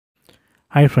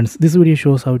Hi friends, this video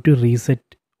shows how to reset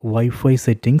Wi-Fi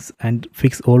settings and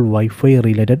fix all Wi-Fi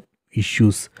related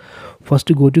issues.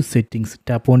 First go to settings,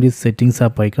 tap on this settings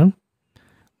app icon,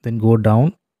 then go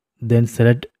down, then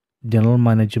select general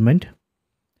management,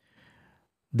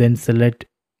 then select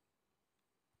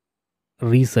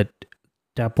reset,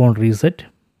 tap on reset,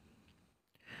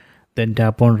 then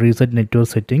tap on reset network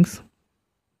settings,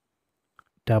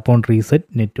 tap on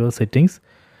reset network settings.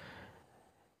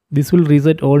 This will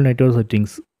reset all network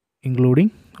settings including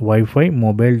Wi-Fi,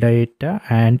 mobile data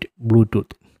and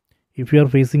Bluetooth. If you are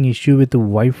facing issue with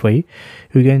Wi-Fi,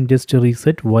 you can just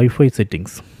reset Wi-Fi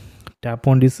settings. Tap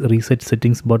on this reset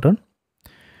settings button,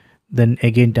 then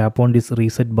again tap on this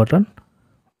reset button.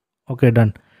 Okay,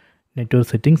 done. Network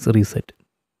settings reset.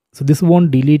 So this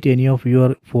won't delete any of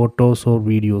your photos or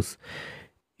videos.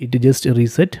 It just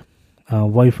reset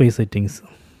Wi-Fi settings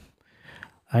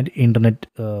and internet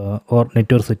or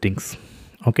network settings.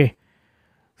 Okay,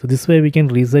 so this way we can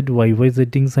reset Wi-Fi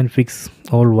settings and fix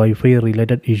all Wi-Fi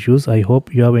related issues. I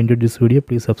hope you have enjoyed this video.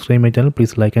 Please subscribe my channel,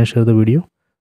 please like and share the video.